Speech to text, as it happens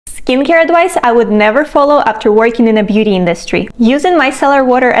Skincare advice I would never follow after working in a beauty industry. Using micellar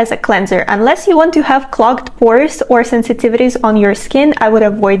water as a cleanser. Unless you want to have clogged pores or sensitivities on your skin, I would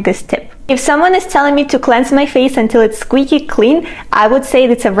avoid this tip. If someone is telling me to cleanse my face until it's squeaky clean, I would say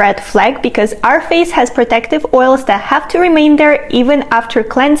it's a red flag, because our face has protective oils that have to remain there even after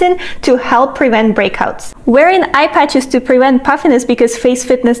cleansing to help prevent breakouts. Wearing eye patches to prevent puffiness because face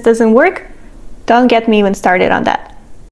fitness doesn't work? Don't get me even started on that.